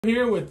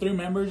Here with three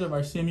members of our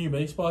CMU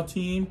baseball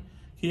team.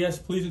 Can you guys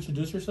please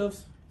introduce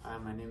yourselves? Hi,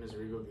 my name is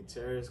Rigo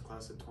Gutierrez,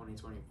 class of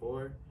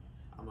 2024.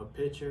 I'm a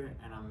pitcher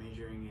and I'm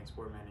majoring in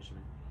sport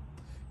management.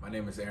 My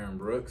name is Aaron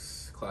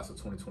Brooks, class of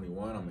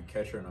 2021. I'm a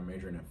catcher and I'm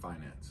majoring in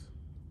finance.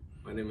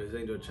 My name is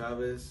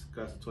Chavez,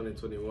 class of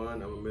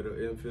 2021. I'm a middle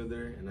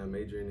infielder and I'm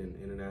majoring in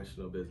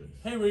international business.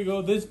 Hey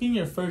Rigo, this being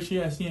your first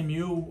year at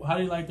CMU, how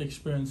do you like the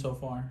experience so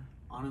far?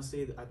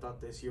 Honestly, I thought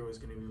this year was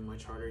going to be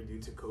much harder due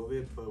to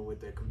COVID, but with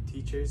the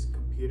teachers,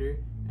 computer,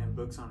 and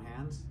books on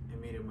hands,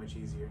 it made it much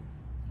easier.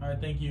 All right,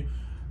 thank you.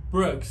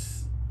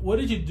 Brooks, what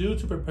did you do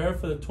to prepare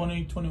for the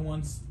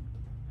 2021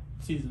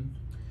 season?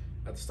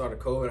 At the start of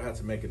COVID, I had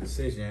to make a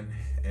decision,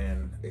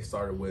 and it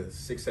started with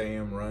 6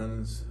 a.m.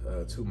 runs,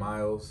 2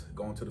 miles,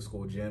 going to the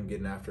school gym,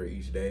 getting after it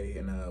each day,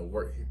 and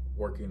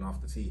working off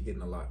the tee,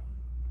 hitting a lot.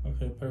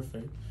 Okay,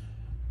 perfect.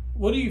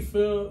 What do you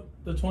feel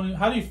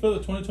how do you feel the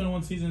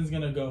 2021 season is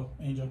gonna go,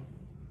 Angel?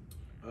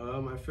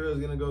 I feel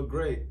it's gonna go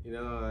great.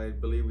 I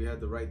believe we had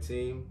the right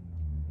team.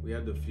 We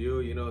have the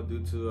fuel, due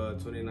to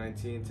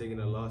 2019 taking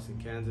a loss in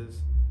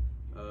Kansas.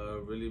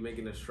 Really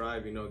making a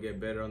strive,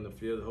 get better on the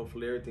field.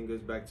 Hopefully everything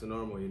goes back to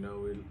normal.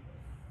 We're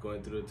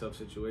going through a tough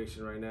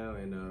situation right now,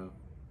 and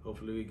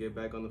hopefully we get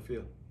back on the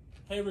field.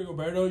 Hey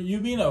Rigoberto, you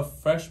being a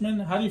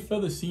freshman, how do you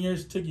feel the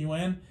seniors took you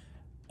in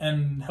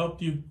and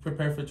helped you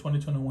prepare for the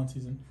 2021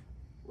 season?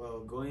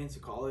 Well, going into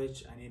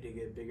college, I need to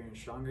get bigger and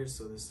stronger,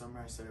 so this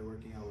summer I started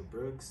working out with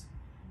Brooks,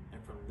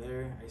 and from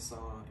there I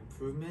saw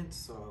improvement.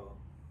 So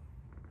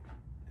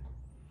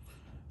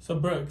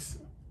Brooks,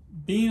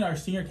 being our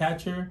senior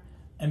catcher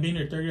and being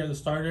your third year as a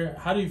starter,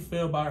 how do you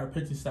feel about our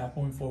pitching staff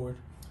moving forward?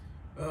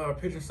 Our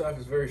pitching staff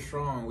is very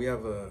strong. We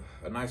have a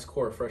nice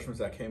core of freshmen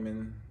that came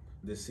in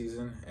this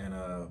season, and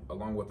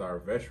along with our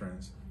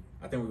veterans,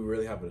 I think we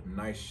really have a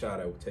nice shot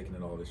at taking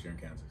it all this year in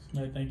Kansas.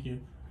 All right, thank you.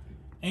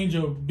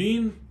 Angel,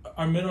 being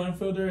our middle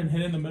infielder and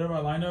hitting the middle of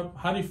our lineup,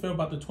 how do you feel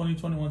about the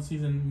 2021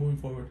 season moving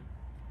forward?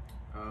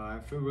 I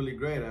feel really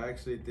great. I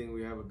actually think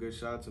we have a good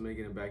shot to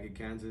making it back in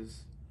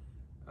Kansas.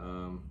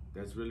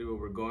 That's really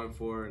what we're going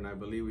for, and I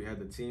believe we have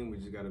the team. We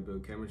just got to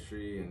build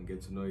chemistry and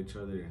get to know each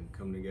other and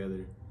come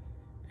together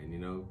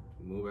and,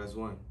 move as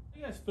one. How do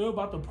you guys feel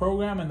about the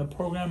program and the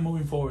program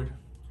moving forward?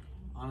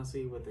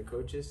 honestly, with the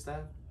coaches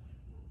staff,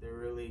 they're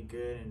really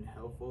good and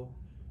helpful,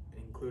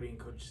 including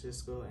Coach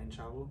Cisco and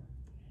Chavez.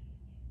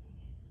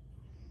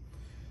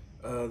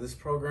 This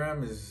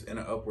program is in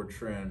an upward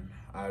trend.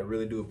 I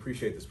really do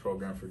appreciate this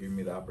program for giving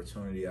me the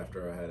opportunity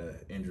after I had an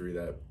injury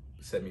that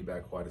set me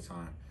back quite a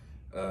time.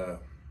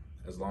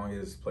 As long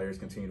as players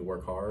continue to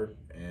work hard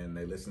and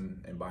they listen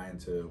and buy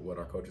into what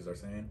our coaches are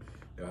saying,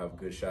 they'll have a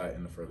good shot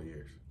in the further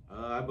years.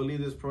 I believe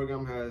this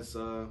program has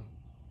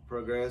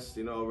progressed,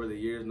 over the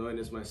years, knowing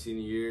it's my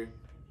senior year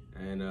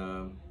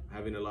and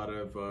having a lot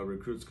of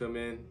recruits come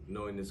in,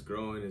 knowing it's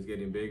growing, it's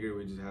getting bigger.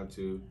 We just have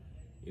to,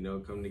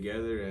 come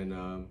together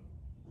and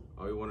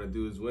all we want to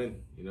do is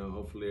win.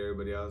 Hopefully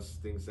everybody else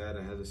thinks that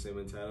and has the same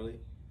mentality.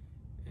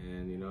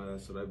 And,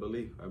 that's what I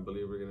believe. I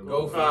believe we're going to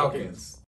Go Falcons!